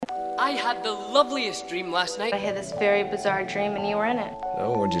I had the loveliest dream last night. I had this very bizarre dream and you were in it.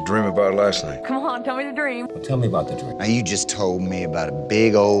 Oh, what'd you dream about last night? Come on, tell me the dream. Well, tell me about the dream. Now, you just told me about a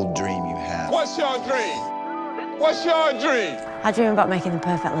big old dream you had. What's your dream? What's your dream? I dream about making the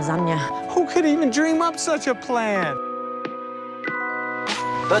perfect lasagna. Who could even dream up such a plan?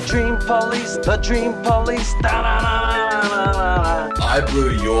 The Dream Police, the Dream Police. I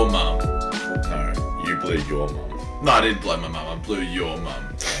blew your mum. No, you blew your mum. No, I didn't blow my mum. I blew your mum.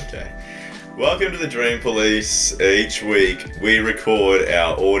 Okay. Welcome to the Dream Police. Each week we record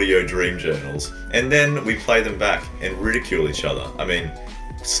our audio dream journals and then we play them back and ridicule each other. I mean,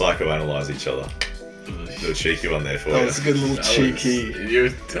 psychoanalyze each other. Little cheeky one there for you. That was a good little cheeky.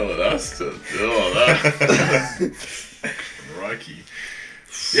 You're telling us to do all that. Crikey.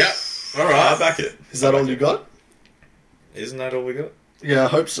 Yeah. All right. I back it. Is that all you got? Isn't that all we got? Yeah, I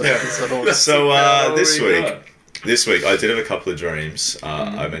hope so. Yeah. Is that all? So this week I did have a couple of dreams.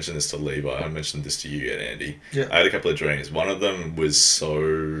 I mentioned this to Levi. I mentioned this to you and Andy. Yeah. I had a couple of dreams. One of them was so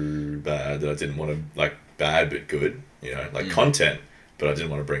bad that I didn't want to, like, bad but good, you know, like content, but I didn't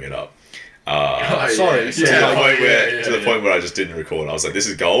want to bring it up. Sorry. To the point where I just didn't record. I was like, this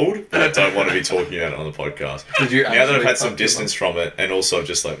is gold, but I don't want to be talking about it on the podcast. Now that I've had some distance from it, and also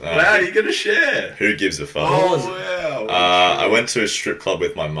just like, wow, you're going to share. Who gives a fuck? Oh, wow. I went to a strip club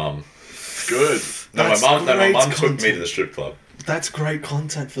with my mum. Good. My mum took me to the strip club. That's great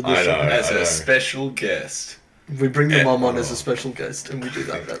content for I this know. show. As a special guest. We bring the mum on as a special guest, and we do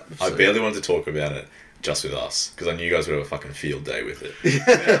that. I barely wanted to talk about it just with us, because I knew you guys would have a fucking field day with it.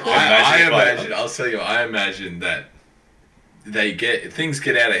 I imagine, I'll tell you, I imagine that things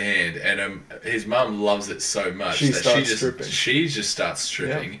get out of hand, and his mum loves it so much she just starts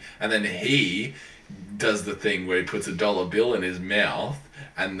stripping, and then he does the thing where he puts a dollar bill in his mouth,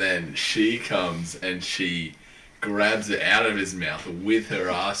 and then she comes and she grabs it out of his mouth with her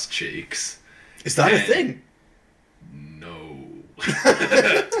ass cheeks. Is that a thing? No.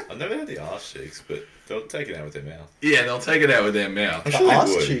 I've never had the arse cheeks, but they'll take it out with their mouth. Yeah, they'll take it out with their mouth. I'm sure the they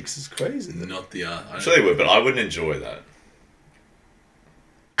arse would. cheeks is crazy. Not the arse. I'm sure they would, but I wouldn't enjoy that.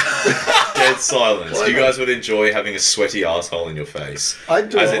 Dead silence. You guys would enjoy having a sweaty asshole in your face I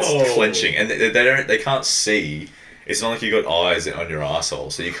do. as it's clenching, and they can't see. It's not like you got eyes on your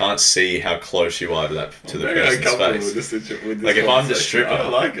asshole, so you can't see how close you are to the person's face. Like if I'm the stripper, I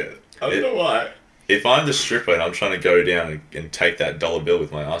like it. I don't know why. If I'm the stripper and I'm trying to go down and take that dollar bill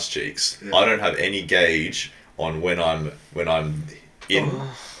with my ass cheeks, I don't have any gauge on when I'm in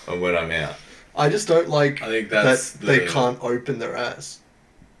and when I'm out. I just don't like I think that they can't open their ass.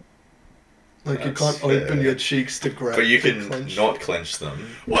 Like you can't open your cheeks to grab. But you can not clench them.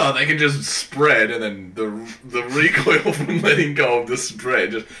 Well, they can just spread, and then the recoil from letting go of the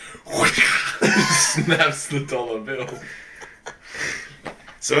spread just snaps the dollar bill.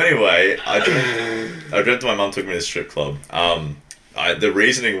 So anyway, I dreamt my mum took me to the strip club. The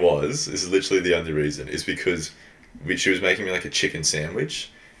reasoning was, this is literally the only reason, is because she was making me like a chicken sandwich,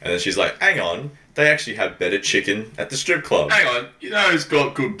 and then she's like, hang on, they actually have better chicken at the strip club. Hang on, you know who's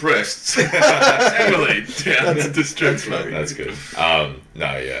got good breasts? Emily, down at the strip club. That's good.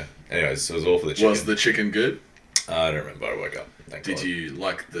 No, yeah. Anyways, so it was all for the chicken. Was the chicken good? I don't remember. I woke up. Did you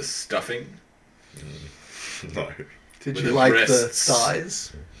like the stuffing? No. Did you like the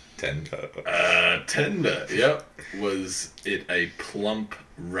thighs? Tender. Tender, yep. Was it a plump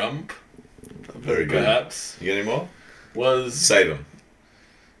rump? Very good. Perhaps. You got any more? Save them.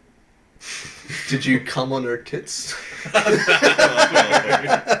 Did you come on her tits? Okay.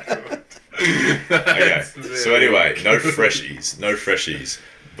 So anyway, no freshies.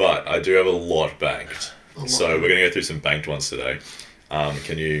 But I do have a lot banked. So we're going to go through some banked ones today.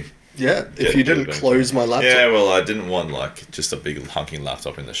 Can you... Yeah, if you didn't close my laptop. Yeah, well, I didn't want, like, just a big hunking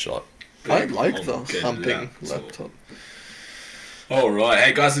laptop in the shot. I like the humping laptop. Alright,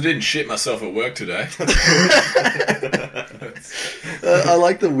 hey guys, I didn't shit myself at work today. I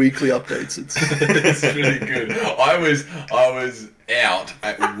like the weekly updates. It's really good. I was out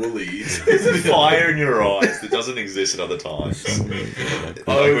at Woolies. There's a fire in your eyes that doesn't exist at other times. Like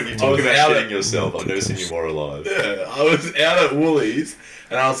when you talk about shitting yourself, I've never seen you more alive. Yeah, I was out at Woolies,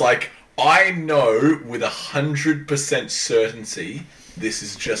 and I was like, I know with 100% certainty this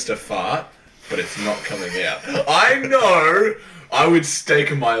is just a fart, but it's not coming out. I know I would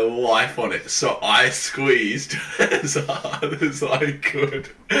stake my life on it, so I squeezed as hard as I could,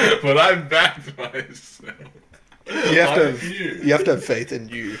 but I backed myself. You have to have faith in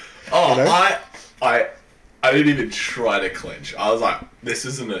you. Oh, you know? I didn't even try to clench. I was like, this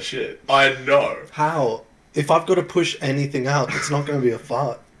isn't a shit. I know. How? If I've got to push anything out, it's not going to be a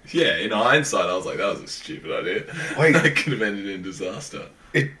fart. Yeah, in hindsight, I was like, that was a stupid idea. Wait. That could have ended in disaster.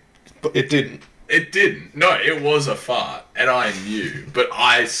 But it didn't. It didn't. No, it was a fart, and I knew, but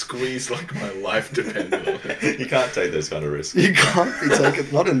I squeezed like my life depended on it. You can't take those kind of risks. You can't be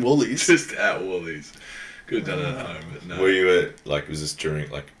taken. Not in Woolies. Just at Woolies. Could have done it at home, but no. Were you was this during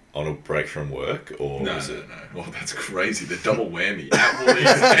on a break from work, or No, was no, it? no. Well, that's crazy. The double whammy at Woolies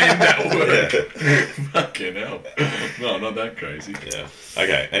and at work. Yeah. Fucking hell. No, not that crazy. Yeah.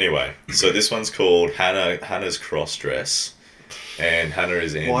 Okay. Anyway, so this one's called Hannah's cross dress, and Hannah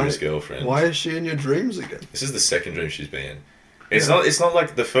is Andrew's girlfriend. Why is she in your dreams again? This is the second dream she's been in. It's not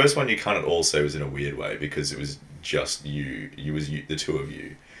like the first one. You can't at all say was in a weird way because it was just you. You was you, the two of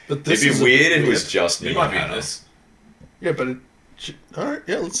you. But this It'd is be weird if it was just me You might and be in Hannah. this. Yeah, but all right.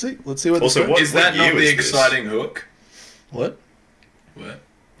 Yeah, let's see. Let's see what. Also, this what- Is that year not was the this? exciting hook? What? What?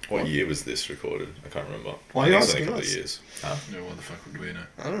 What year was this recorded? I can't remember. Why I are you think it's only asking a couple us? of years. Huh? No, what the fuck would we know?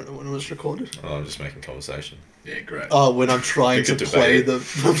 I don't know when it was recorded. Oh, I'm just making conversation. Yeah, great. Oh, when I'm trying We to could play debate.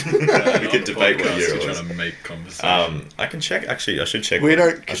 the. We could debate what year You're it was. trying to make conversation. I can check. Actually, I should check. We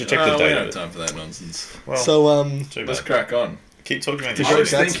don't- I should check Oh, the we date. don't of have it. time for that nonsense. Well, So too Let's bad. crack on. Keep talking about The your I Great was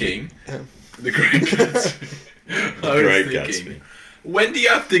shows. Gatsby. thinking... Yeah. The Great Gatsby. I was Great thinking, Gatsby. when do you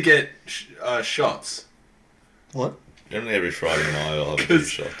have to get shots? What? Generally every Friday night I'll have a few 'Cause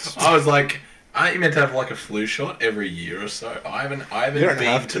shots. I was like, aren't you meant to have like a flu shot every year or so? I haven't You don't been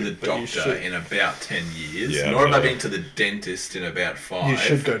have to to, the but you doctor should. in about 10 years. Yeah, nor have I whatever. been to the dentist in about 5. You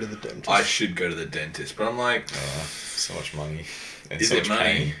should go to the dentist. I should go to the dentist, but I'm like, So much money. And Is so it much money?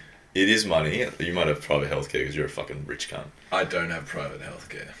 pain. It is money. You might have private healthcare because you're a fucking rich cunt. I don't have private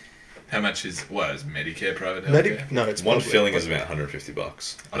healthcare. How much is Medicare private healthcare? No, it's One public, filling but- is about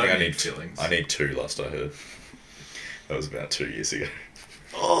 $150. I don't think need fillings. I need 2 last I heard. That was about 2 years ago.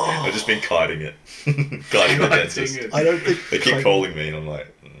 I've just been kiting it. Kiting the dentist. Kiting it. I don't think They keep calling me and I'm like,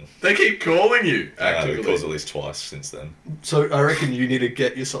 They keep calling you. I've Actively. called at least twice since then. So I reckon you need to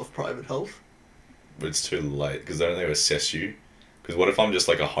get yourself private health. But it's too late because they don't assess you. Because what if I'm just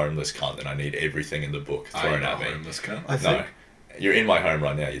like a homeless cunt and I need everything in the book thrown at me? Homeless cunt. I think. No. You're in my home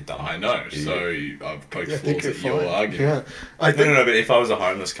right now, you're dumb. I know. You- So I've poked I think flaws you're at your fine. argument. Yeah, I No, think. no, but if I was a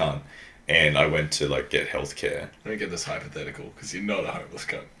homeless cunt and I went to like get healthcare, Let me get this hypothetical because you're not a homeless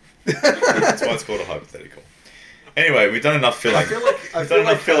cunt. that's why it's called a hypothetical. Anyway, we've done enough filling. I feel like We've done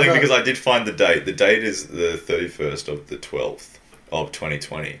enough filling Hannah- because I did find the date. The date is the 31st of the 12th of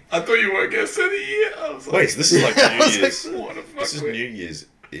 2020. I thought you weren't going to say the year. I was like, Wait, so this is like Yeah, I New was Year's. what the fuck? This is New Year's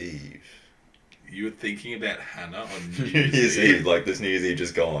Eve. You were thinking about Hannah on New Year's Eve, like this New Year's Eve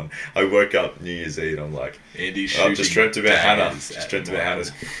just gone. I woke up New Year's Eve and I'm like, Andy I've shooting just dreamt about Hannah. daggers Just at dreamt about Michael.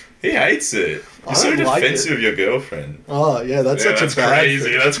 Hannah's. He hates it. I You're so don't like defensive it. of your girlfriend. Oh yeah, that's Yeah, such that's a bad crazy.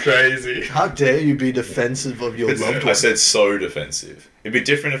 thing. That's crazy. How dare you be defensive of your loved I one? said so defensive. It'd be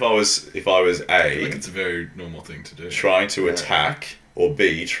different if I was I think A, it's a very normal thing to do. trying to attack, or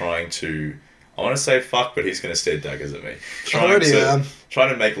B, trying to. I want to say fuck, but he's going to stare daggers at me. already am. Trying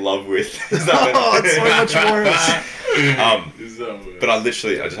to make love with. Is that Oh, it's so much worse. Is that weird? But I just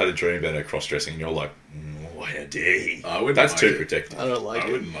had a dream about her cross dressing, and you're like, how dare he? I wouldn't That's like too it. protective. I don't like I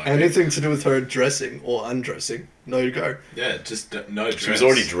it. wouldn't like Anything to do with her dressing or undressing, no go. Yeah, just no dress. She was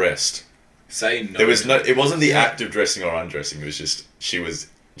already dressed. Say no. There was no. It wasn't the Yeah. act of dressing or undressing. It was just she was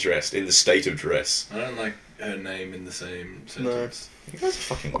dressed in the state of dress. I don't like her name in the same sentence. You guys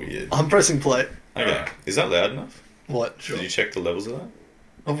are fucking weird. I'm pressing play. Okay, is that loud enough? What? Did you check the levels of that?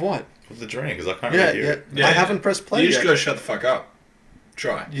 Of what? Of the drink? Because I can't Yeah, really hear yeah. it. Yeah. I haven't pressed play You just yet. gotta shut the fuck up.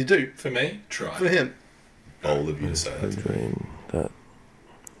 Try. You do. For me, try. For him. Bold of you to say I that. dream that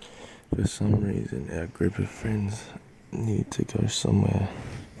for some reason our group of friends need to go somewhere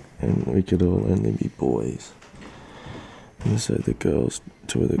and we could all only be boys. And so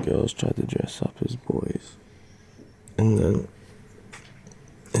two of the girls tried to dress up as boys. And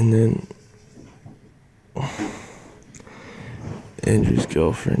then Andrew's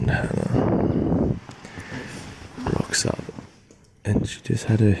girlfriend Hannah rocks up and she just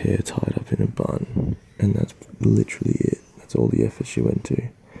had her hair tied up in a bun, and that's literally it. That's all the effort she went to.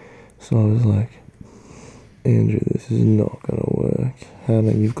 So I was like, Andrew, this is not gonna work.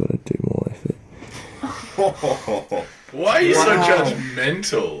 Hannah, you've got to do more effort. Why are you so Wow.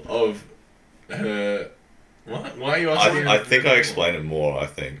 judgmental of her? What? Why are you asking? I think I explained it more. I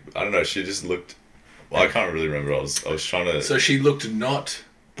don't know. She just looked. Well, I can't really remember. I was trying to. So she looked not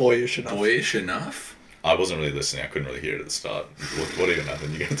Boyish enough. boyish enough. I wasn't really listening. I couldn't really hear it at the start. What even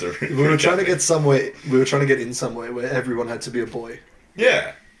happened? You got to. We were trying to get somewhere. We were trying to get in somewhere where everyone had to be a boy.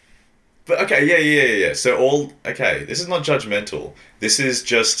 Yeah. But okay, yeah. So this is not judgmental. This is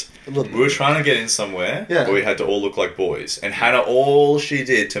just we were trying to get in somewhere, but we had to all look like boys. And Hannah, all she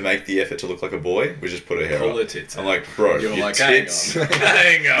did to make the effort to look like a boy was just put her hair Pull up. her tits I'm out. like, bro, You're your like, tits.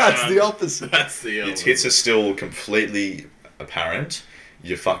 hang on. That's the opposite. Your tits are still completely apparent.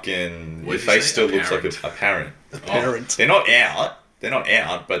 Your face still looks like apparent. Apparent. They're not out. They're not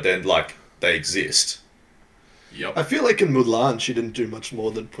out, but then like they exist. Yep. I feel like in Mulan, she didn't do much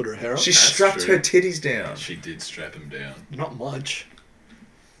more than put her hair up. She strapped her titties down. She did strap them down. Not much.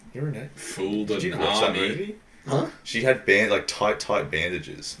 You're in it. Fooled Did you an watch that army. movie? Huh? She had tight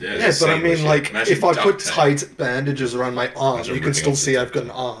bandages. Yeah, but I mean, like, Imagine if I put duct tape. tight bandages around my arm, Imagine you can ripping still off see I've got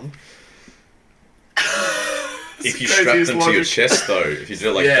an arm. If you strap them to your chest, though, if you do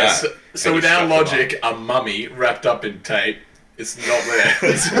it like that. So and with you our strap them logic, up. a mummy wrapped up in tape, it's not there.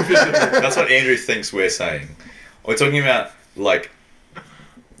 That's what Andrew thinks we're saying. We're talking about, like,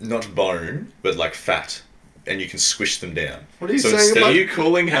 not bone, but like fat. And you can squish them down. What are you saying about... Are you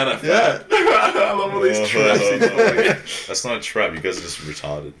calling Hannah fat? I love all these traps. That's not a trap. You guys are just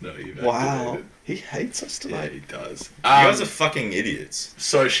retarded. No, you've Wow. He hates us Yeah, tonight. he does. You guys are fucking idiots.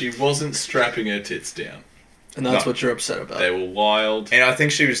 So she wasn't strapping her tits down. And that's No. what you're upset about. They were wild. And I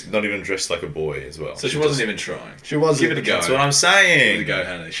think she was not even dressed like a boy as well. So she wasn't even trying. She wasn't. Give it a go. That's what I'm saying. Give it a go,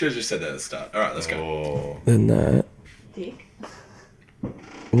 Hannah. You should have just said that at the start. Alright, let's go. Oh. Then that.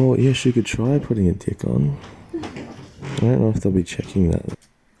 Well, yeah, she could try putting a dick on. I don't know if they'll be checking that.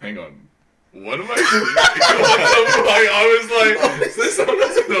 Hang on. What am I doing? I was like, is there someone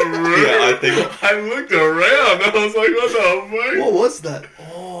else in the room? Yeah, I think- I looked around and I was like, what the fuck? What was that?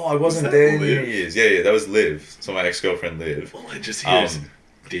 Oh, I wasn't that there in Liv? New Year's. Yeah, that was Liv. So my ex-girlfriend Liv. All I just hear is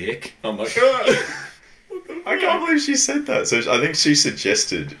dick. I'm like, I can't believe she said that. So I think she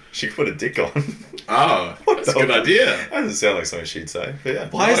suggested she could put a dick on. oh, that's a good idea. That doesn't sound like something she'd say, but yeah.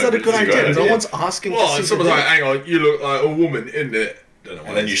 Why is that a good It's idea? No one's asking Well, to and see someone's the like, dick. hang on, you look like a woman, isn't it?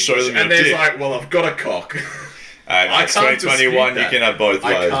 And then you show them your And there's dick. like, well, I've got a cock. I can't 2021, dispute you can have both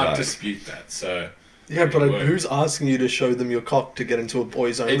I ways, can't mate. dispute that, so... Yeah, but It worked. who's asking you to show them your cock to get into a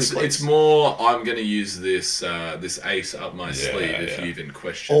boys only place? It's more, I'm going to use this this ace up my sleeve if you even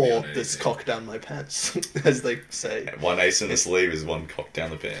question me Or on this anything. cock down my pants, as they say. One ace in the sleeve is one cock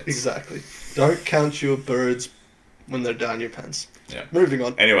down the pants. Exactly. Don't count your birds when they're down your pants. Yeah. Moving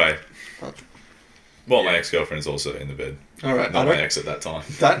on. Anyway. Huh. Well, my ex-girlfriend's also in the bed. All right. Not my ex at that time.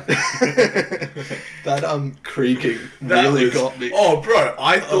 That that creaking That really was- got me. Oh, bro,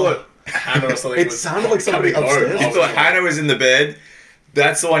 I thought Hannah or something It was sounded like somebody coming home. upstairs. You thought Hannah was in the bed?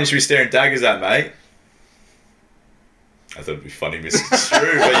 That's the one you should be staring daggers at, mate. I thought it'd be funny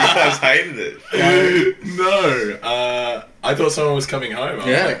misconstrued, but you guys hated it. No, I thought someone was coming home. I was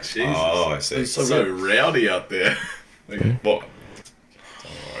Yeah. like, Jesus. Oh, I see. It's so so weird. rowdy out there. Okay. What?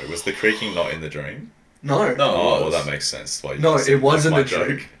 Don't worry. Was the creaking not in the dream? No. No. Oh, well, was. that makes sense. Why you No, just it was in the left my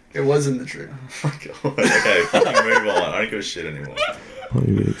dream. joke. It was in the dream. Oh, God. Okay, fucking move on. I don't give a shit anymore. Might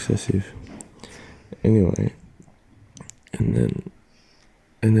be a bit excessive. Anyway, and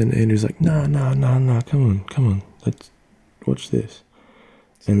then Andrew's like, no, come on, let's watch this.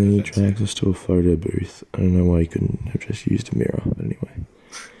 And then he drags us to a photo booth. I don't know why he couldn't have just used a mirror, but anyway.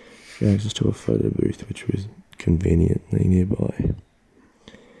 Drags us to a photo booth, which was conveniently nearby.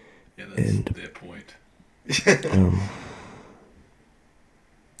 Yeah, that's And- their point.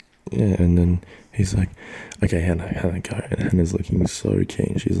 Yeah, and then he's like, okay, Hannah, go. And Hannah's looking so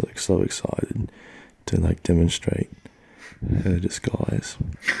keen. She's like so excited to like demonstrate her disguise.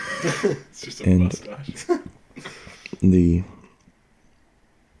 It's just a And- mustache.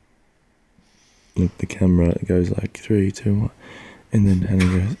 The camera goes like 3, 2, 1, and then Hannah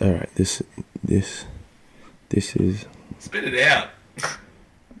goes, all right, this is Spit it out.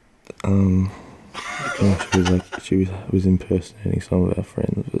 well, she was impersonating some of our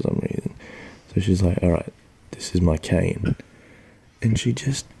friends for some reason. So she's like, all right, this is my cane. And she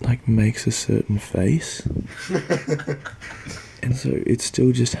just like makes a certain face. And so it's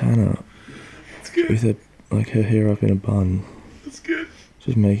still just Hannah It's good. with her hair up in a bun, It's good.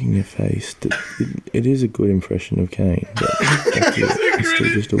 just making a face. It is a good impression of Kane, but that's it. It's still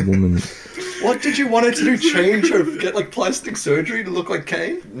just a woman. What did you want her to do? Change her? Get like plastic surgery to look like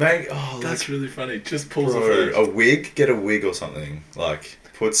Kane? Mate, oh, That's really funny. Just pulls bro, off a wig? Get a wig or something. Like,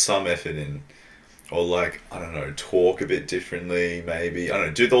 put some effort in. Or like, I don't know, talk a bit differently, maybe. I don't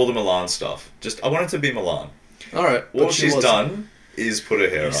know, do all the Milan stuff. Just, I want it to be Milan. All right. What but she she's wasn't. done is put her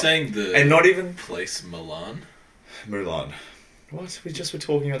hair You're up. saying the And not even place Milan? Mulan. What? We just were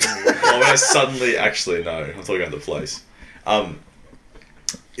talking about the movie. Oh, when I suddenly actually no, I'm talking about the place.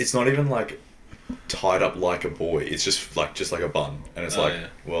 It's not even like tied up like a boy. It's just like a bun, and it's Oh, like, yeah.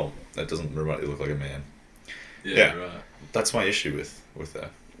 well, That doesn't remotely look like a man. Yeah, right. That's my issue with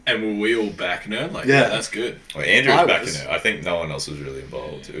that. And were we all backing her? Like, Yeah. yeah, that's good. Well, Andrew was I backing was. her. I think no one else was really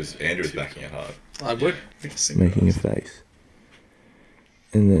involved. It was Andrew was backing it hard. I would. Making a face.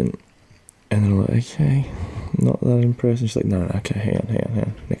 And then I'm like, okay, not that impressed. And she's like, no, okay, hang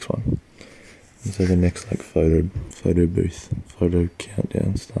on, next one. And so the next like photo booth, photo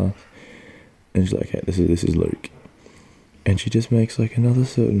countdown starts. And she's like, okay, this is Luke. And she just makes like another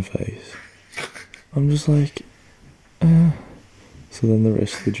certain face. I'm just like, So then the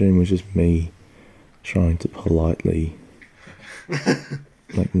rest of the dream was just me trying to politely,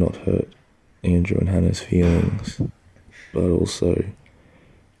 like, not hurt Andrew and Hannah's feelings, but also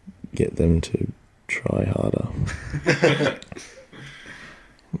get them to try harder.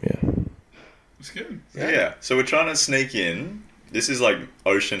 Yeah. It's good. Yeah. So we're trying to sneak in. This is like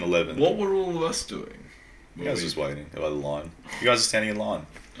Ocean 11. What were all of us doing? You guys just waiting by the line. You guys are standing in line.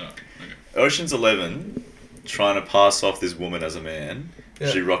 Oh, okay. Ocean's 11, trying to pass off this woman as a man. Yeah.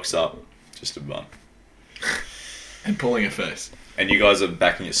 She rocks up, just a bun. And pulling her face. And you guys are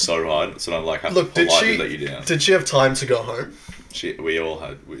backing it so hard, so I'm like, have Look, to did politely she let you down. did she have time to go home? We all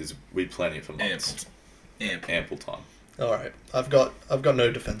had, we planned it for months. Ample time. All right, I've got no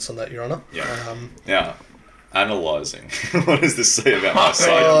defense on that, Your Honor. Yeah. Now, analysing. What does this say about my I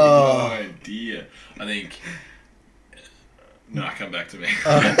psyche? have no idea. I think... No, come back to me.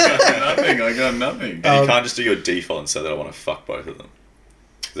 I got nothing. And you can't just do your default and say that I want to fuck both of them.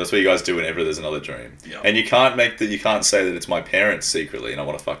 'Cause that's what you guys do whenever there's another dream. Yep. And you can't say that it's my parents secretly and I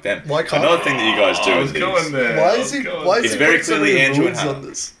want to fuck them. Why can't Another thing that you guys do I is was going there. Why is It's he very putting so clearly many Andrew and rules Hannah. on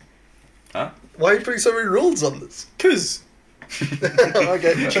this? Huh? Why are you putting so many rules on this? Because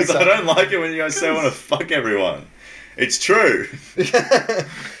Okay, I don't like it when you guys say I want to fuck everyone. It's true.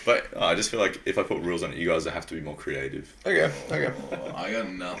 But I just feel like if I put rules on it, you guys have to be more creative. Okay. Oh, I got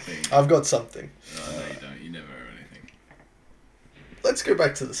nothing. I've got something. No, you don't. You never have anything. Let's go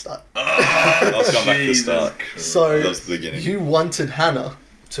back to the start. Let's go back to the Jesus start. Christ. So That was the beginning. you wanted Hannah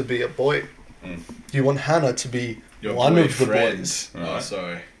to be a boy. You want Hannah to be Your one of the boyfriend. boys. Oh,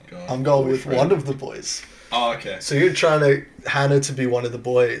 sorry. Go on. I'm going with Boyfriend. one of the boys. Oh, okay. So you're trying to Hannah to be one of the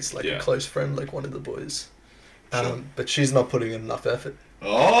boys, like Yeah. a close friend, like one of the boys. But she's not putting in enough effort.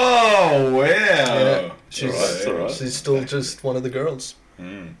 Oh, wow. Yeah, she's It's alright. she's still just one of the girls,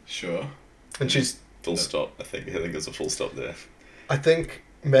 Sure. and she's. Full stop. I think there's a full stop there. I think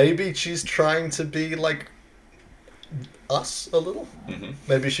maybe she's trying to be like us a little.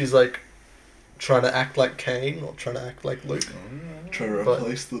 Maybe she's like trying to act like Kane or trying to act like Luke, Try to But-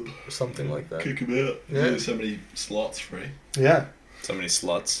 replace them. something like that. Kick them out. Yeah. There's so many slots free. Yeah. So many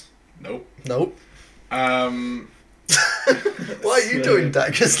sluts. Nope. Nope. Um. Why are you doing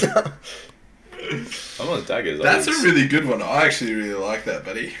daggers now? I'm on the daggers. That's a really good one. I actually really like that,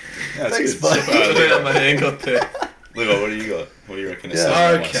 buddy. Yeah, it's Thanks, good. bud. I don't know how my hand got there. Livo, what do you got? What do you reckon is Yeah.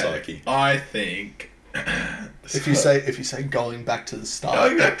 about my Okay. psyche? I think. If you say going back to the start.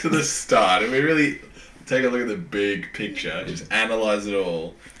 Going back to the start, and we really take a look at the big picture, just analyze it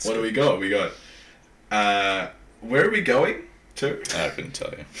all. What do we got? We got. Where are we going to? I couldn't tell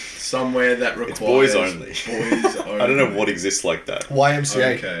you. Somewhere that requires boys only. Boys only. I don't know what exists like that.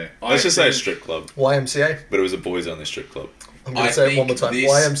 YMCA. Okay. Let's just say a think strip club, YMCA. but it was a boys only strip club. I'm going I to say it one more think time. this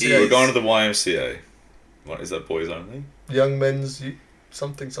YMCA. We're going to the YMCA. What is that? Boys only? Young Men's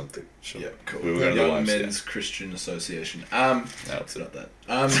something. Sure. Yeah, cool. We were going to the Young YMCA. Men's Christian Association. No, It's not that.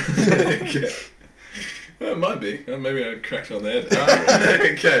 Okay. Well, it might be. Maybe I cracked on the head.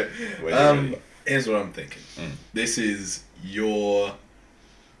 Okay. When Here's what I'm thinking. This is your.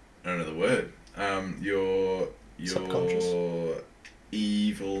 I don't know the word. Your Subconscious.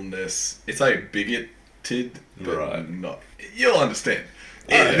 evilness. It's like bigoted, but Right. not. You'll understand.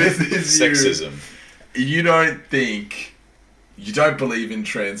 Yeah. This is Sexism. You don't think. You don't believe in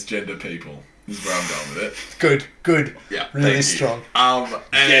transgender people. This is where I'm going with it. Good. Yeah, Really thank you. strong. And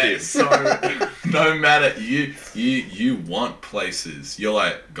Get him. So no matter you want places. You're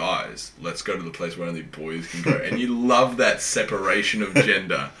like, guys, let's go to the place where only boys can go, and you love that separation of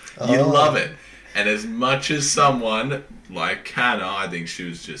gender. You Oh. love it. And as much as someone like Hannah, I think she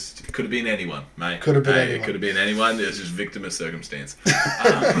was just could have been anyone, mate. Could have been Hey, anyone. It could have been anyone. It was just victim of circumstance.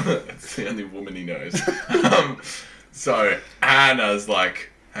 It's the only woman he knows. So Hannah's like,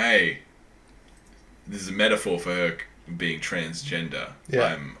 hey, this is a metaphor for her being transgender.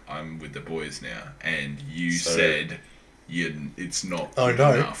 Yeah. I'm with the boys now, and you So- said it's not Oh, good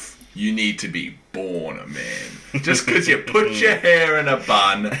no. enough. You need to be born a man. Just because you put your hair in a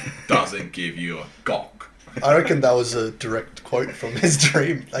bun doesn't give you a cock. I reckon that was a direct quote from his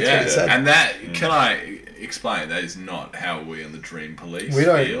dream. That's what Yeah, he said. and that can I explain. That is not how we in the Dream Police We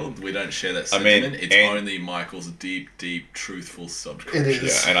don't- feel. We don't share that I mean, sentiment. It's and- only Michael's deep, truthful subconscious. It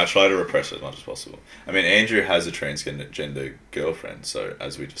is. Yeah, and I try to repress it as much as possible. I mean, Andrew has a transgender girlfriend, so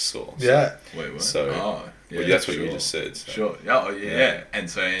as we just saw. So, Yeah. Wait, what? So, oh, yeah, well, that's what sure. you just said. So. Sure. Oh, yeah. Yeah. And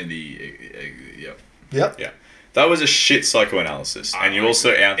so Andy, yep. Yep. Yeah. That was a shit psychoanalysis, and you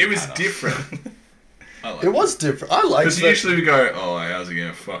also out. It was different. I like It was different. I like Because that. usually we go, oh, how's he going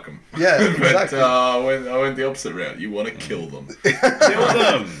to fuck them? Yeah, but exactly. I went the opposite route. You want to kill them. Kill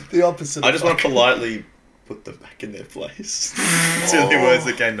them. The opposite. I of just want to fucking- politely put them back in their place. It's the only words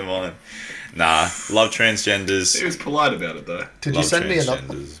that came to mind. Nah, love transgenders. He was polite about it, though. Did you Love send me another?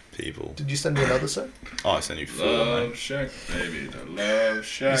 transgenders, people. Did you send me another set? Oh, I sent you 4, Love mate. Shack, baby, the Love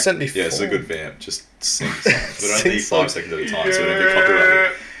Shack. You sent me 4. Yeah, it's a good vamp. Just sing songs. But only Sing 5 songs. seconds at a time, so we don't get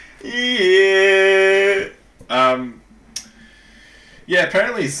copyrighted. Yeah. Yeah,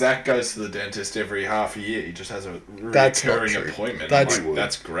 apparently Zach goes to the dentist every half a year. He just has a That's not recurring true. appointment. That's- I'm like,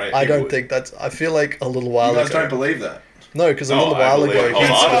 that's great. I He don't would. think that's. I feel like a little while You guys ago. don't believe that? No, because a No, little I while believe ago. it. When's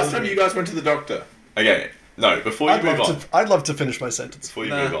the I- last time you guys went to the doctor? Okay, no, before you move on. I'd love to finish my sentence. Before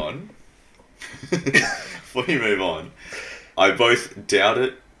you Nah. move on. Before you move on. I both doubt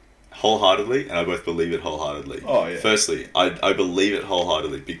it wholeheartedly and I both believe it wholeheartedly. Oh, yeah. Firstly, I believe it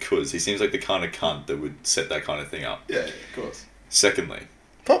wholeheartedly because he seems like the kind of cunt that would set that kind of thing up. Yeah, of course. Secondly,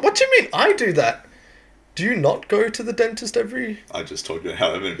 But what do you mean? I do that. Do you not go to the dentist every? I just told you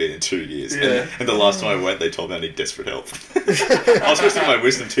how I haven't been in 2 years. Yeah. And the last time I went, they told me I need desperate help. I was supposed to have my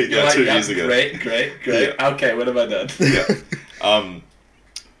wisdom teeth out 2 years ago. Great. Yeah. Okay, what have I done? Yeah.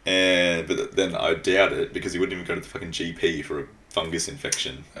 But then I doubt it because he wouldn't even go to the fucking GP for a fungus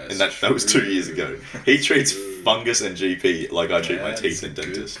infection. That's and that was 2 years true. ago. He treats fungus and GP like I treat my That's teeth a and good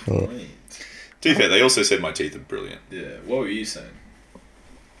dentist. point. To be fair, they also said my teeth are brilliant. Yeah, what were you saying?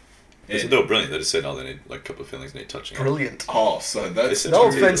 They said they were brilliant. They just said, oh, they need like a couple of fillings need touching up. Brilliant. Oh, so that's No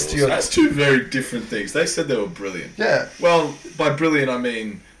two- offense to your- That's two very different things. They said they were brilliant. Yeah. Well, by brilliant I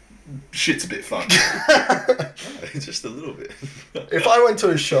mean shit's a bit fun. Just a little bit. If I went to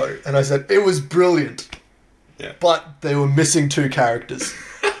a show and I said it was brilliant, Yeah. but they were missing 2 characters.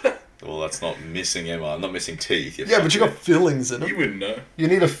 Well, that's not missing Emma. I'm not missing teeth. Yeah, but you got fillings in You them. wouldn't know. You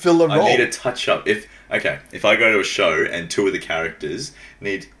need a filler role. I need a touch up. If I go to a show and 2 of the characters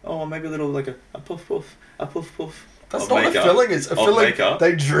need maybe a little like a puff puff, a puff puff. That's of not what a makeup, filling is. A of filling, makeup.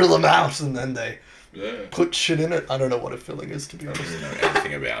 they drill them out and then they Yeah. put shit in it. I don't know what a filling is, to be I don't honest. really know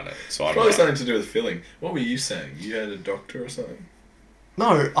anything about it, so I'm Probably not. something to do with filling. What were you saying? You had a doctor or something?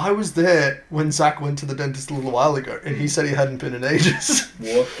 No, I was there when Zach went to the dentist a little while ago, and he said he hadn't been in ages.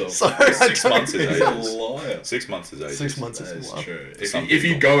 What the So fuck? I 6 don't months is think- He's a ages. liar. 6 months is ages. 6 months That is is a while. true. some If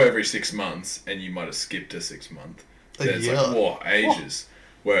you people. go every 6 months and you might have skipped a 6 month, A then it's year. like, whoa, ages.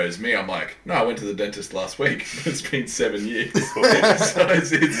 Whereas me, I'm like, no, I went to the dentist last week. It's been 7 years. So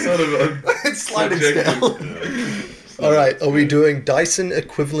it's sort of a It's sliding subjective. scale. All right, are we doing Dyson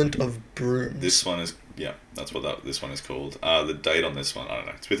equivalent of brooms? This one is that's what this one is called. The date on this one, I don't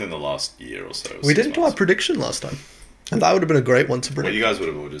know. It's within the last year or so. We didn't do our prediction last time, and that would have been a great one to Well, predict. you guys would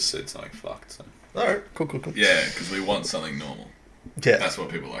have all just said something fucked. So. All right, cool. Yeah, because we want something normal. Yeah. That's what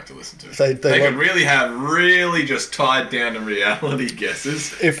people like to listen to. They could want- really have just tied down to reality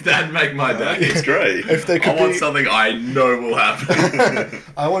guesses. If- that'd make my day. It's great. If they I could want be, something I know will happen.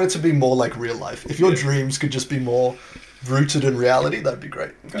 I want it to be more like real life. If your dreams could just be more rooted in reality, that'd be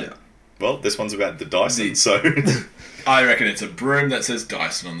great. Okay. Yeah. Well, this one's about the Dyson, so I reckon it's a broom that says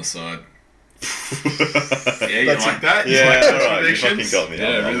Dyson on the side. Yeah, you That's like that? You yeah, like those all right, you predictions? fucking got me.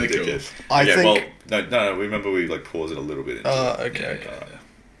 Yeah, I'm really a cool. dickhead. I yeah, think- well, no. Remember we pause it a little bit. Into it. Okay. Yeah.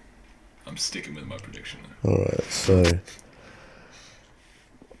 I'm sticking with my prediction though. Alright, so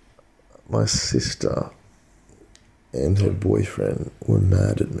my sister and her boyfriend were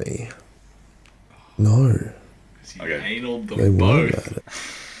mad at me. No, You Okay. anal they them weren't both. mad at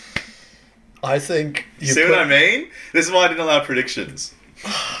I think you See what I mean? This is why I didn't allow predictions.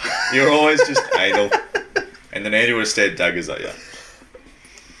 You're always just anal, and then Andy would have stared daggers at you.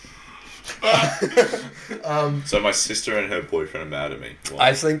 So my sister and her boyfriend are mad at me. Why?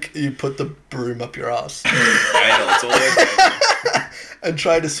 I think you put the broom up your ass Anal, it's all over. and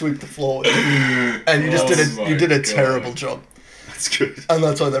tried to sweep the floor with it, and you just Oh you did a my terrible God. job, That's good. and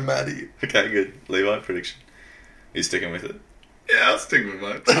that's why they're mad at you. Okay, good. Levi, prediction. You sticking with it? Yeah, I'll stick with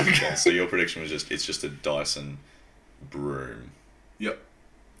mine. Okay, so your prediction was it's just a Dyson broom. Yep.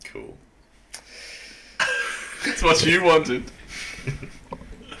 Cool. That's what you wanted.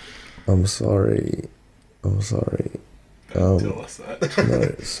 I'm sorry. Tell us that.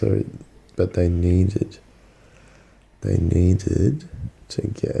 No, so, but they needed to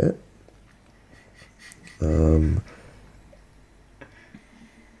get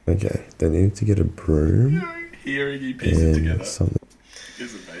Okay, they needed to get a broom Hearing you piece it together and something.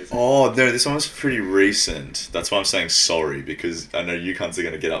 is amazing. Oh no, this one was pretty recent. That's why I'm saying sorry, because I know you cunts are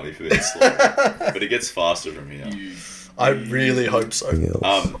gonna get at me for being slow. But it gets faster from here. I really hope so.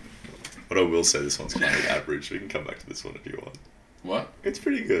 What I will say, this one's kind of average. We can come back to this one if you want. What? It's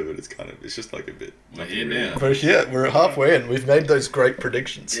pretty good, but it's just like a bit. We're here now. We're halfway in. We've made those great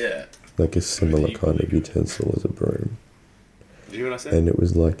predictions. Yeah. Like a similar kind of utensil as a broom. Did you hear what I said? And it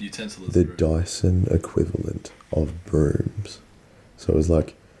was like Utensil as the a broom. Dyson equivalent of brooms. So it was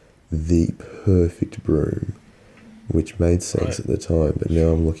like the perfect broom, which made sense at the time, but now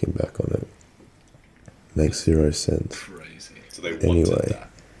I'm looking back on it. Makes zero sense. Crazy. So they wanted Anyway, that.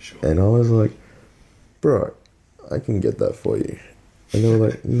 Sure. and I was like, bro, I can get that for you. And they were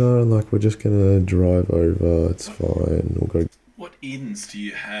like, no, like, we're just gonna drive over, it's fine, we'll go. What ins do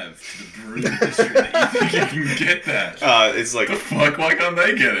you have to the broom industry that you think you can get that? It's like The fuck? Why can't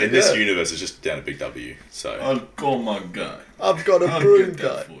they get it? in this universe, it's just down a big W. So I'll call my guy. I've got a I'll broom get guy.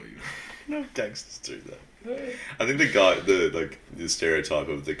 that for you. no gangsters do that. I think the stereotype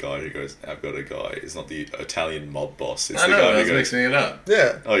of the guy who goes, "I've got a guy," is not the Italian mob boss. It's I the know, guy I who was goes, mixing it up.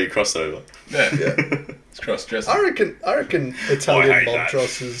 Yeah. "Oh, you crossed over." Yeah. Yeah. It's cross-dressing. I reckon Italian hate mob that.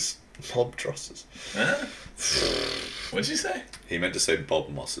 drosses. Huh? What'd you say? He meant to say Bob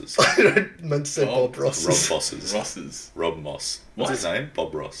Mosses. I meant to say Bob Rob Rosses. Bosses. Rosses. Rob Moss. What? What's his name?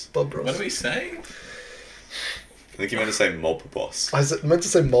 Bob Ross. Bob Ross. What are we saying? I think he meant to say Mob Boss. I meant to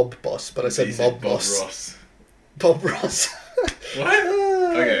say mob boss, but I said You mob Bob boss. Ross. Bob Ross. What?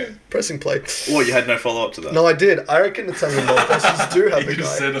 Okay. Pressing play. What, you had no follow-up to that? No, I did. I reckon Italian mob bosses do have You a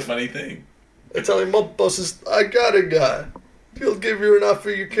just guy. said a funny thing. Italian mob bosses, I got a guy. He'll give you an offer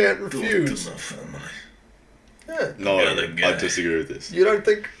you can't refuse. Yeah. No, Got a guy. I disagree with this. You don't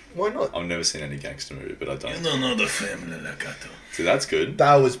think? Why not? I've never seen any gangster movie, but I don't. You don't know the family Lagato. See, that's good.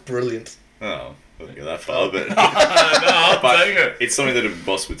 That was brilliant. Oh, I didn't go that far, but, No, I'll but take it. it's something that a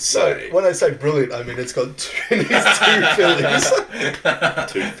boss would So say. when I say brilliant, I mean it's got two fillings.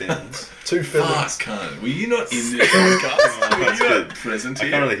 Two things. Two Fuck, fillings. cunt. Were you not in this podcast? Were That's you not good. present I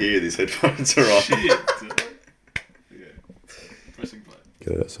here? can't really hear. These headphones are off. Shit. Yeah. Pressing play.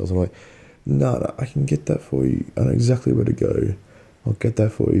 Get it ourselves. I'm like, no, I can get that for you. I know exactly where to go. I'll get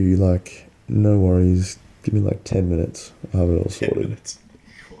that for you. Like, no worries. Give me like 10 minutes. I'll have it all 10 sorted. minutes.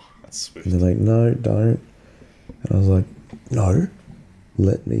 That's swift. And they're like, no, don't. And I was like, no,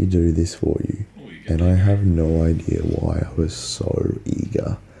 let me do this for you. And I have no idea why I was so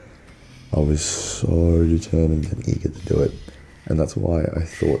eager. I was so determined and eager to do it. And that's why I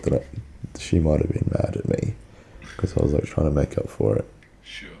thought that she might have been mad at me. Because I was like trying to make up for it.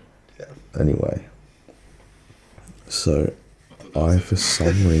 Sure. Anyway. So, I, for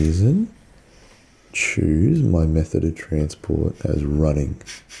some reason, choose my method of transport as running.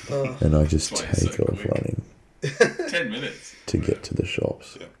 And I just That's why it's take so off quick. running 10 minutes. to get to the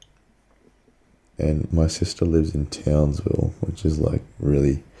shops. Yeah. And my sister lives in Townsville, which is like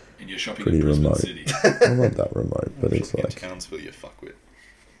really And you're shopping pretty in Brisbane remote. City. Well, not that remote, but it's In like, Townsville, you fuck with.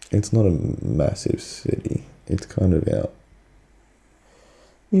 it's not a massive city. It's kind of out.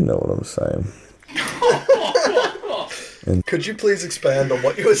 You know what I'm saying. Could you please expand on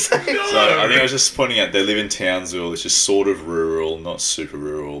what you were saying? So I think I was just pointing out they live in Townsville. It's just sort of rural, not super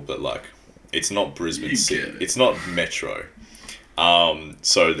rural, but like it's not Brisbane You City. get it. It's not metro.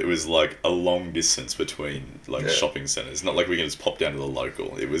 So it was like a long distance between like shopping centres. Not like we can just pop down to the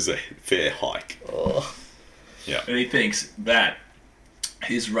local. It was a fair hike. Oh, Yeah. And he thinks that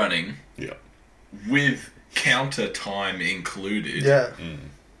his running Yeah. with counter time included yeah.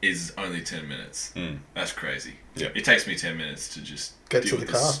 is only 10 minutes. That's crazy. Yeah. It takes me 10 minutes to just Get deal to with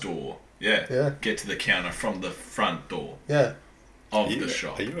the the car. store. Yeah. Yeah. Get to the counter from the front door Yeah. of Are you, the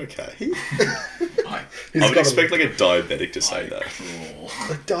shop. are you okay? I, He's I would got expect like a diabetic to say I that. crawl.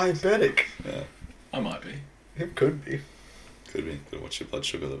 a diabetic. Yeah. I might be. It could be. Could be. Gotta watch your blood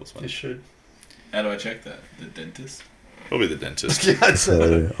sugar levels, You man. should. How do I check that? The dentist? Probably the dentist. Yeah, it's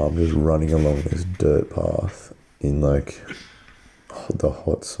So I'm just running along this dirt path in like the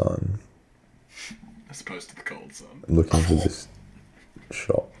hot sun, As opposed to the cold sun. looking for this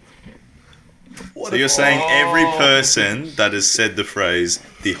shop. So you're saying every person that has said the phrase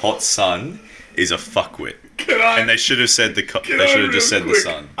 "the hot sun" is a fuckwit, and they should have said they should have just said the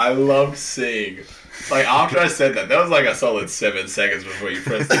sun. I love seeing, like after I said that, that was like a solid 7 seconds before you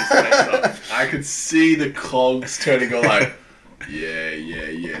pressed the space up. I could see the cogs turning on like,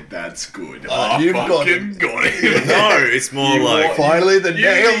 yeah, that's good. You've got fucking got it. No, it's more You like want- finally the You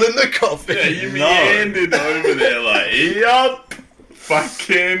nail mean- in the coffin. Yeah, you No. meandered over there like, yup,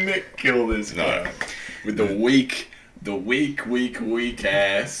 fucking kill this no. guy. with the weak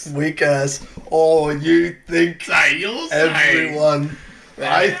ass. Weak ass. Oh, you think You'll everyone?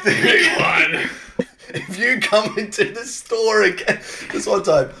 I think everyone. if you come into the store again, this one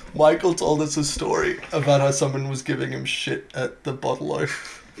time, Michael told us a story about how someone was giving him shit at the bottle oak.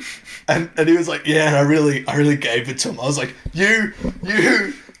 And he was like, yeah, and I really gave it to him. I was like, you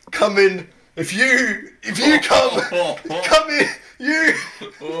come in. If you come in, you.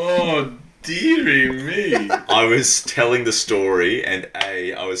 Oh, dearie me. I was telling the story, and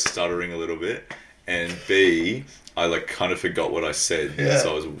A, I was stuttering a little bit, and B, I like kind of forgot what I said. Yeah.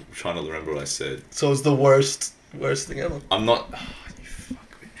 So I was trying to remember what I said. So it was the worst thing ever. I'm not. Oh, you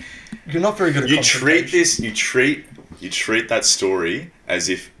fuck me. You're not very good at You treat confrontation. this. You treat that story as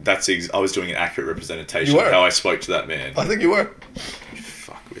if that's. I was doing an accurate representation You of were. how I spoke to that man. I think you were.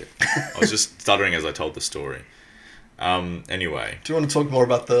 Fuck it. I was just stuttering as I told the story. Anyway. Do you want to talk more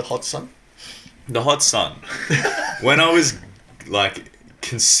about the hot sun? The hot sun. When I was like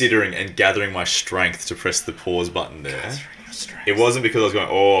considering and gathering my strength to press the pause button there, it wasn't because I was going,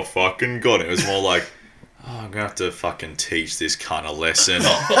 oh fucking god. It was more like, oh, I'm gonna have to fucking teach this kind of lesson.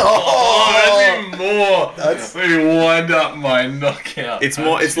 That's even more. Let me wind up my knockout. It's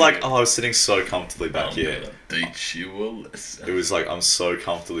more. It's like, oh, I was sitting so comfortably back here. Teach you a lesson. It was like, I'm so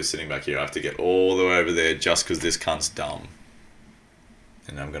comfortably sitting back here. I have to get all the way over there just because this cunt's dumb.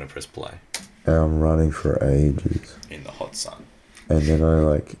 And I'm gonna press play. And I'm running for ages. In the hot sun. And then I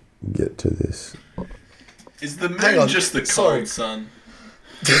like get to this. Is the Hang moon on, just the sorry. cold sun?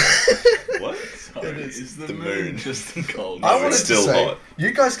 What? Sorry, is the The moon moon. just the cold I sun? wanted it's still to say, hot.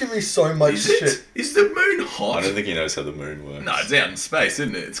 you guys give me so much Is shit. it? Is the moon hot? I don't think he knows how the moon works. No, it's out in space,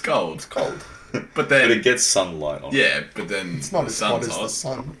 isn't it? It's cold. It's cold. But then, But it gets sunlight on it. yeah, but then It's not the as hot sun's as the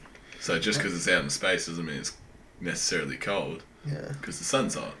sun. So just because it's out in space doesn't mean it's necessarily cold. Yeah. Because the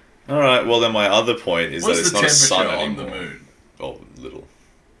sun's hot. Alright, well then my other point is What's that it's the not a temperature sun on anymore. the moon? Oh, little.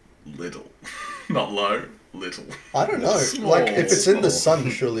 Little. Not low, little. I don't know. Small, like, if it's in the small. sun,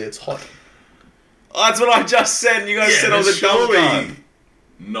 surely it's hot. Oh, that's what I just said, and you guys said I was a dumb guy.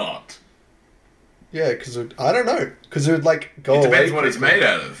 Not. Yeah, because I don't know. Because it would, like, go It away. depends what it's quickly. made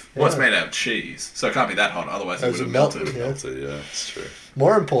out of. Well, it's Yeah. made out of cheese, so it can't be that hot. Otherwise, it As would it have melted, melted. yeah. Melted, yeah, it's true.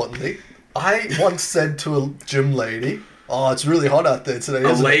 More importantly, I once said to a gym lady, oh, it's really hot out there today, A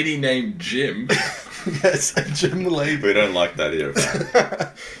isn't lady named Jim. it? Yes, a gym lady. We don't like that here, apparently.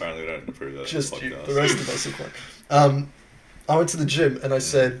 Apparently we don't approve that Just in you. the podcast. The rest of us are fine. I went to the gym and I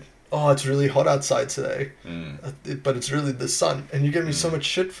said, oh, it's really hot outside today. But it's really the sun. And you gave me so much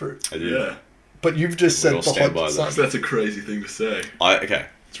shit for it. I do. Yeah. But you've just We said all the stand by hot that. sun. That's a crazy thing to say. Okay.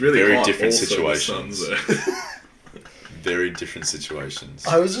 It's really Very hot. different Also, the situations. sun's there. Very different situations.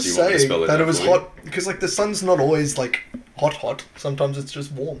 I was Do just you want me to saying spell that out it was for you? hot because like the sun's not always like hot. Sometimes it's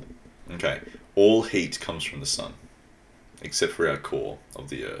just warm. Okay. All heat comes from the sun, except for our core of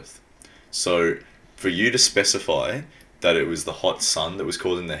the earth. So, for you to specify that it was the hot sun that was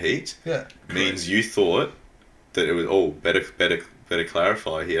causing the heat Yeah. means you thought that it was. Oh, better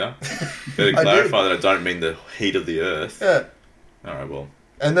clarify here. Better I clarify that I don't mean the heat of the earth. Yeah. All right. Well.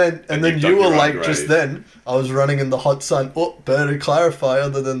 And then And you you've dug were your own like grave. just then I was running in the hot sun. Oh, better clarify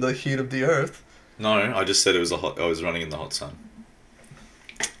other than the heat of the earth. No, I just said it was I was running in the hot sun.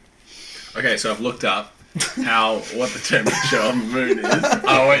 Okay, so I've looked up what the temperature on the moon is.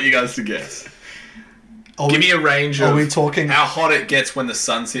 I want you guys to guess. Give me a range are of we talking- how hot it gets when the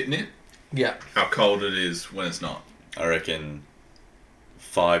sun's hitting it, Yeah. how cold it is when it's not. I reckon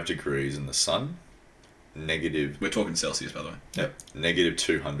 5 degrees in the sun. Negative. We're talking Celsius, by the way. Yep. Negative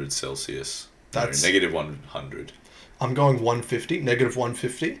 200 Celsius. That's- No, negative 100. I'm going 150, negative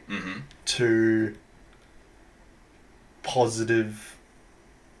 150 to positive,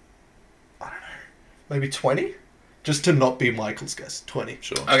 I don't know, maybe 20? Just to not be Michael's guess, 20.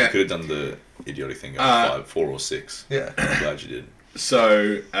 Sure. Okay. You could have done the idiotic thing of 5, 4 or 6. Yeah. I'm glad you did.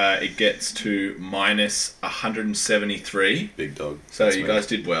 So it gets to minus 173. Big dog. So That's you me. guys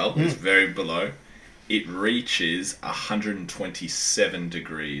did well. It's very below. It reaches 127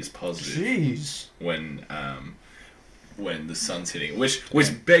 degrees positive Jeez. when the sun's hitting it.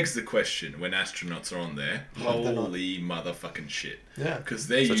 Which begs the question when astronauts are on there. Holy motherfucking shit. Yeah. Because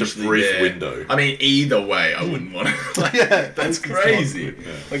they're Such a usually brief there. window. I mean, either way, I wouldn't want to. Like, Yeah, that's that's crazy.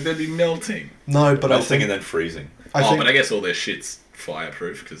 Yeah. Like they'd be melting. No, but I Melting think, and then freezing. I think but I guess all their shit's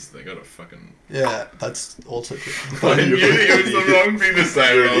fireproof because they got a fucking. yeah, that's also true. I knew it was the wrong thing to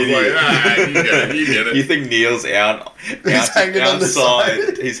say. You're But I an was like, idiot. you get it. You get it. You think Neil's out hanging on the outside?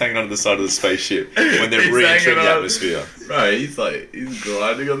 side. He's hanging on the side of the spaceship when they're He's re-entering hanging the on. atmosphere. Right, he's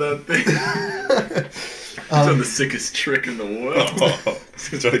grinding on that thing. done the sickest trick in the world.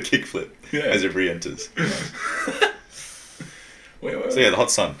 He's trying to kickflip as it re-enters. Wait. So yeah, the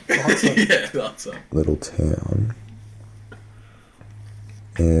hot sun. Yeah, the hot sun. Little town,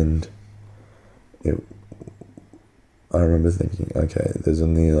 and I remember thinking, okay, there's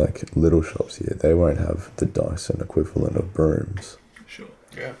only like little shops here. They won't have the Dyson equivalent of brooms. Sure.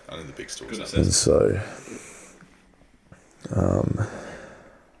 Yeah. Only the big stores. And so,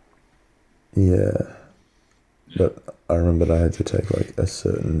 yeah. But I remembered I had to take like a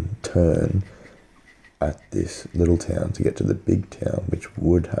certain turn at this little town to get to the big town, which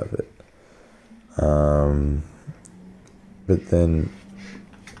would have it. But then...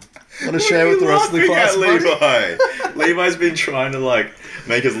 Want to share with the rest of the class, Levi. Levi's been trying to like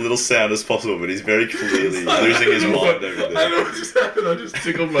make as little sound as possible, but he's very clearly losing his mind over there. I know what just happened. I just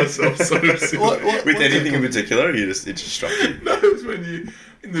tickled myself so With anything in particular, it just struck you. No, it was when you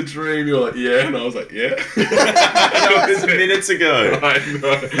in the dream you're like, yeah, and I was like, yeah. That was minutes ago. I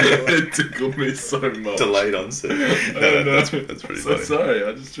know. It tickled me so much. Delayed onset. No, that's pretty funny. Sorry,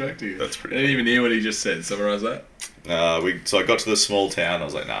 I distracted you. That's pretty. I didn't even hear what he just said. Summarize that. So I got to the small town. I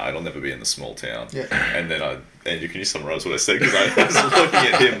was like, nah, it'll never be in the small town. Yeah. And then Andrew, can you summarize what I said? Because I was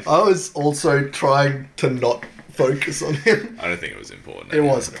looking at him. I was also trying to not focus on him. I don't think it was important. It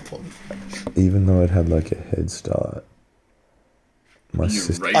wasn't important. Even though it had like a head start, my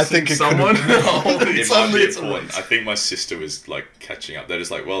sister... I think it someone. It might be important. I think my sister was like catching up. They're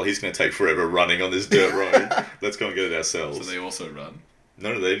just like, well, he's going to take forever running on this dirt road. Let's go and get it ourselves. So they also run.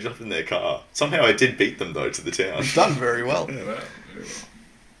 No, they jumped in their car. Somehow I did beat them though to the town. You've done very well. Yeah, wow, very well.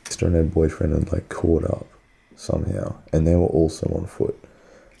 Sister and her boyfriend had like caught up somehow, and they were also on foot.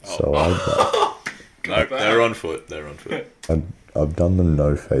 So No, they're on foot. I've done them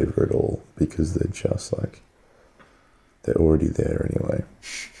no favour at all, because they're just like, they're already there anyway.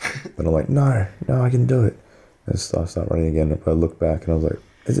 But I'm like, no, I can do it. And I start running again. I look back and I was like,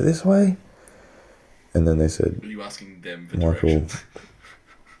 is it this way? And then they said, Are you asking them for Michael, directions?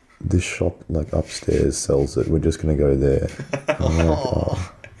 this shop like upstairs sells it. We're just gonna go there. I'm like,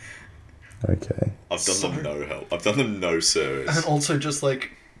 oh, okay. I've done them no help. I've done them no service. And also just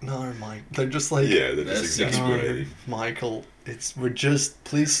like, no, Mike. They're just like, Yeah, they're just exasperating. No, Michael,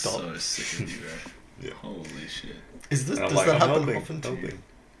 please stop. So sick of you, bro. Yeah. Holy shit. Does And I'm that like, I'm happen helping, often to you? helping.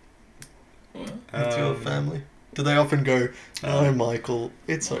 What? With your family? Do they often go, no, Michael,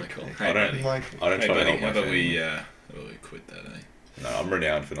 it's Michael. okay. Hey, I don't. buddy. Michael. I don't Hey, try to buddy, help my how about family. we quit that, eh? No, I'm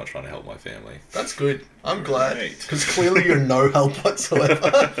renowned for not trying to help my family. That's good. I'm glad. Right. Because clearly you're no help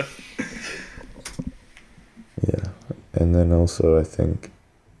whatsoever. Yeah. And then also I think,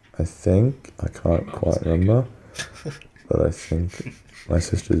 I can't quite remember, but I think my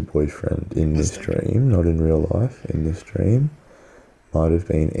sister's boyfriend in this dream, not in real life, in this dream, might have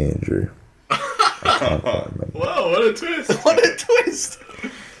been Andrew. I can't quite remember. Wow, what a twist! What a twist!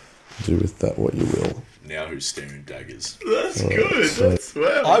 Do with that what you will. Now who's staring daggers? That's Well, good. so- That's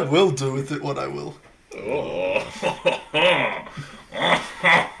well. I will do with it what I will. Oh.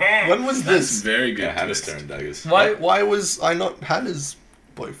 When was That's this? very good. Yeah, Hannah's twist. staring daggers. Why was I not Hannah's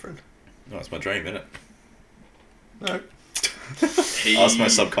boyfriend? No, it's my dream, innit? No. Ask my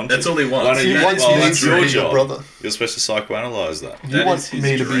subconscious. That's all he wants. Why don't He you- wants well, me that's to your be your job. brother. You're supposed to psychoanalyze that. You That want is his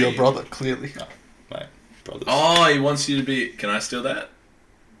me to be your dream. brother, clearly. Mate, brothers. Oh, he wants you to be. Can I steal that?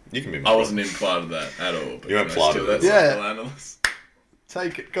 You can be my I wasn't in part of that at all. But You weren't can I part steal of it. that Yeah. psychoanalyst?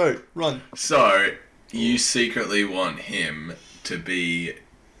 Take it. Go. Run. So, you secretly want him to be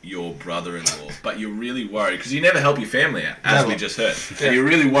your brother-in-law, but you're really worried because you never help your family out, as Never. we just heard. Yeah. And you're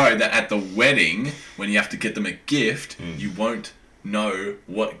really worried that at the wedding, when you have to get them a gift, Hmm. you won't know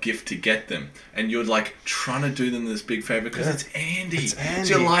what gift to get them, and you're like trying to do them this big favor because Yeah. it's Andy. It's Andy. It's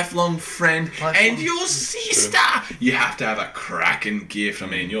your lifelong friend and Lifelong- your sister. You have to have a cracking gift. I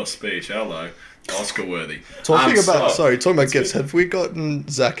mean, your speech, hello, Oscar worthy. Talking about so- gifts. Have we gotten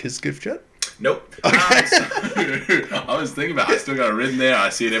Zach his gift yet? Nope. Okay. So, I was thinking about it. I still got it written there. I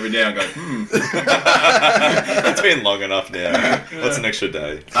see it every day. I go, It's been long enough now. What's an extra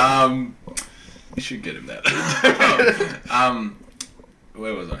day? You should get him that.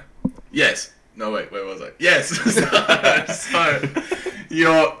 Where was I? Yes. No, wait. Where was I? Yes.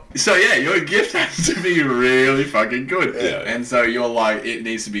 So your gift has to be really fucking good. Yeah. And so you're like, it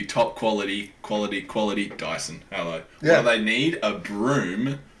needs to be top quality Dyson. Hello. Yeah. What do they need? A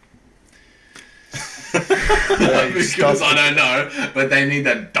broom. Because I don't know, but they need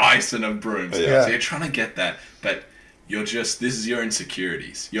that Dyson of brooms. Yeah. So you're trying to get that, but this is your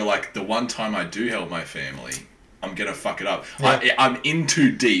insecurities. You're like, the one time I do help my family, I'm gonna fuck it up. Yeah. I'm in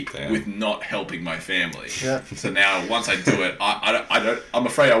too deep Damn. with not helping my family. Yeah. So now once I do it, I'm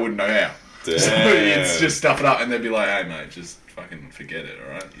afraid I wouldn't know how. So it's just stuff it up, and they'd be like, "Hey, mate, just fucking forget it,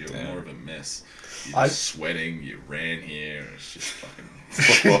 all right? You're more of a mess. You're just sweating. You ran here. It's just fucking."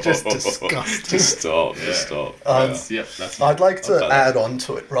 It's just disgusting. Just stop. Just stop. Yep, that's I'd like to add on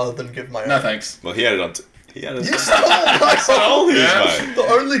to it rather than give my own. No, thanks. Well, he added on to. He added. You stole my stole his, mate. The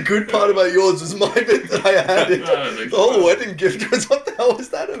only good part about yours was my bit that I added. The whole wedding gift was, what the hell was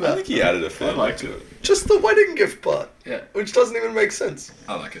that about? I think he added a fair bit to it. Just the wedding gift part. Yeah. Which doesn't even make sense.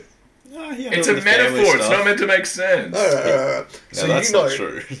 I like it. No, he It's a metaphor. It's not meant to make sense. Alright. So that's not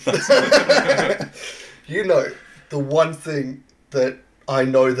true. You know, the one thing that I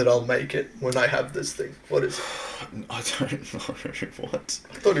know that I'll make it when I have this thing. What is it? I don't know. What?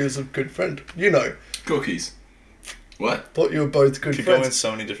 I thought he was a good friend. You know. Cookies. What? Thought you were both good Could friends. go in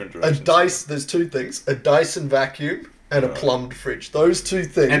so many different A directions. Dyson. There's two things: a Dyson vacuum and a plumbed fridge. Those two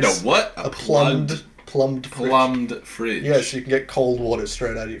things. And a what? A plumbed fridge. Plumbed fridge. Yeah, so you can get cold water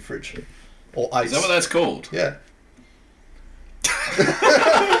straight out of your fridge, or ice. Is that what that's called? Yeah.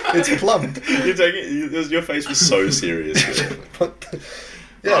 It's plumbed. You're taking. Your face was so serious.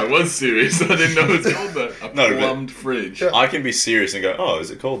 Yeah. I was serious. I didn't know it was called that. A No, but- plumbed fridge. I can be serious and go, "Oh, is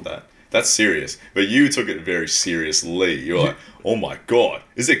it called that?" That's serious. But you took it very seriously. You're like, "Oh my god,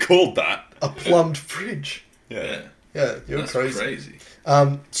 is it called that?" A plumbed fridge. Yeah. Yeah, you're That's crazy.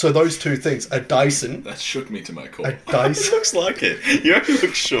 So those two things: a Dyson. That shook me to my core. A Dyson. It looks like it. You actually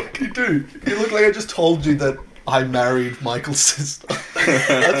look shook. You do. You look like I just told you that I married Michael's sister.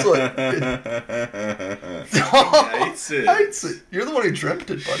 That's what. Hates it. Hates it. You're the one who dreamt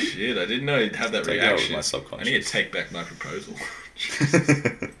it, buddy. Shit, I didn't know he'd have that Take it out with reaction. my I subconscious. need to take back my proposal.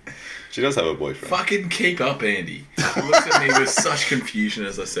 She does have a boyfriend. Fucking keep up, Andy. He looks at me with such confusion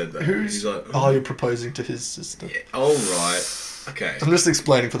as I said that. He's like, Oh, you're proposing to his sister. yeah, all right. Okay. I'm just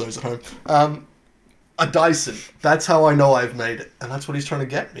explaining for those at home. A Dyson. That's how I know I've made it, and that's what he's trying to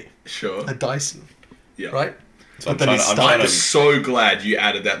get me. Sure. A Dyson. Yeah. Right. So I'm then trying he's to. I'm stuck. trying I'm to. so glad you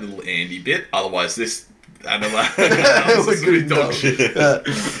added that little Andy bit. Otherwise, this We're analysis would be good dog enough. shit.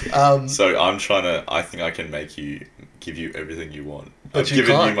 Yeah. So I'm trying to. I think I can give you everything you want. But I've you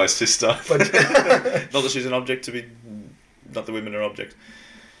given can't. you my sister. But Not that she's an object to be. Not that women are objects.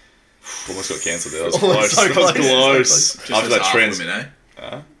 Almost got cancelled there. That was Almost close. so That was close. close. Just After as that half trans. women, eh?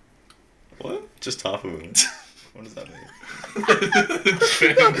 Huh? What? Just half of women. What does that mean?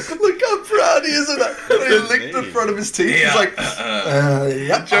 look how proud he is of that. When he licked the front of his teeth, he's like,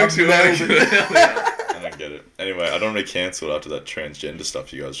 "Yep, Jokes I've you nailed make. it." I don't get it. Anyway, I don't really cancelled after that transgender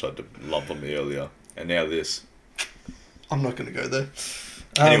stuff you guys tried to lump on me earlier. And now this. I'm not going to go there.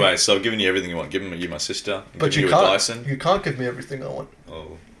 Anyway, so I've given you everything you want. Given you my sister. I'm But giving you a can't. Dyson. You can't give me everything I want.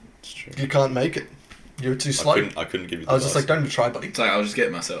 Oh, it's true. You can't make it. You're too slow. I couldn't give you the I was just like, Dyson. don't even try, buddy. It's like, I'll just get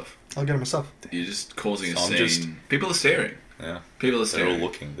it myself. I'll get it myself. You're just causing a I'm scene. just- People are staring. Yeah. People are They're staring. all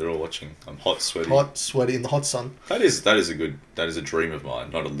looking. They're all watching. I'm hot, sweaty. Hot, sweaty in the hot sun. That is a dream of mine,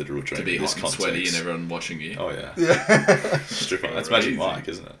 not a literal dream. To be in this hot and sweaty context. and everyone watching you. Oh yeah. Yeah. Strip on. That's Magic Mike,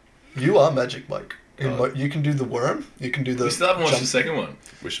 isn't it? You are Magic Mike. Oh. You can do the worm. You can do the. We still haven't watched jump. the second one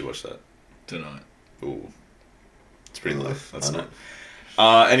We should watch that. tonight. Ooh. It's pretty low. That's I know.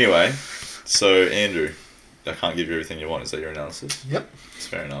 not. Anyway, so Andrew, I can't give you everything you want. Is that your analysis? Yep. It's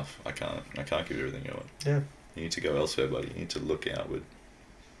fair enough. I can't give you everything you want. Yeah. You need to go elsewhere, buddy. You need to look outward.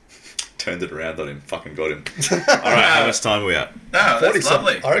 Turned it around on him. Fucking got him. Alright, how much time are we at? Oh, 40 that's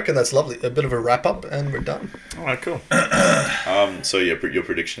lovely. I reckon that's lovely. A bit of a wrap up, and we're done. Alright, cool. So yeah, your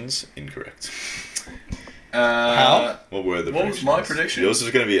predictions incorrect. How? What were the What was predictions? my prediction? Yours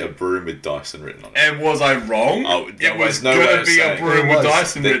was going to be a broom with Dyson written on it. And was I wrong? Oh, it was no way going of to be a saying. broom It with was.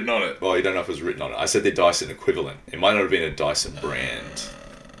 Dyson written on it. Well, you don't know if it was written on it. I said the Dyson equivalent. It might not have been a Dyson brand.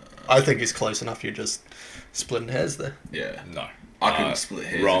 I think he's close enough. You're just splitting hairs there. Yeah. No. I couldn't split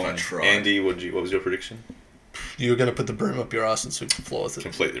hairs wrong. if I tried. Andy, what was your prediction? You were going to put the broom up your ass and sweep the floor with it.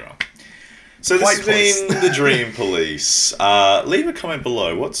 Completely wrong. So this Quite has close. been the Dream Police. Leave a comment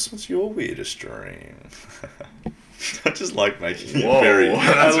below. What's your weirdest dream? I just like making it Whoa, very.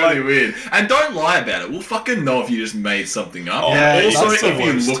 that's I like- really weird. And don't lie about it. We'll fucking know if you just made something up. Oh, Yeah, also, that's the if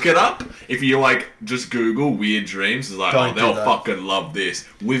you worst. look it up, if you like just Google weird dreams, it's like, Don't oh, they'll do that. fucking love this.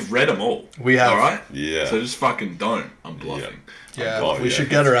 We've read them all. We have. All right. Yeah. So just fucking don't. I'm bluffing. Yeah, Oh, we yeah. should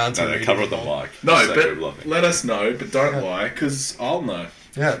get around to No, reading cover up the them all. mic. No, Just say but we're bluffing. let us know. But don't lie, because I'll know.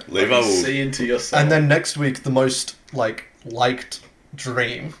 Yeah. Leave I our can see into yourself. And then next week, the most liked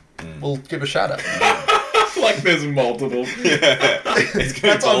dream, we'll give a shout out. like there's multiple. That's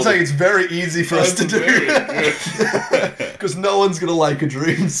what I'm saying. It's very easy for us to do because no one's gonna like a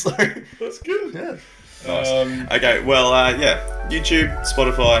dream. So That's good. yeah. Nice. Okay, well, yeah. YouTube,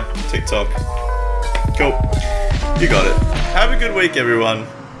 Spotify, TikTok. Cool. You got it. Have a good week, everyone.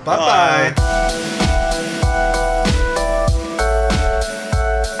 Bye-bye.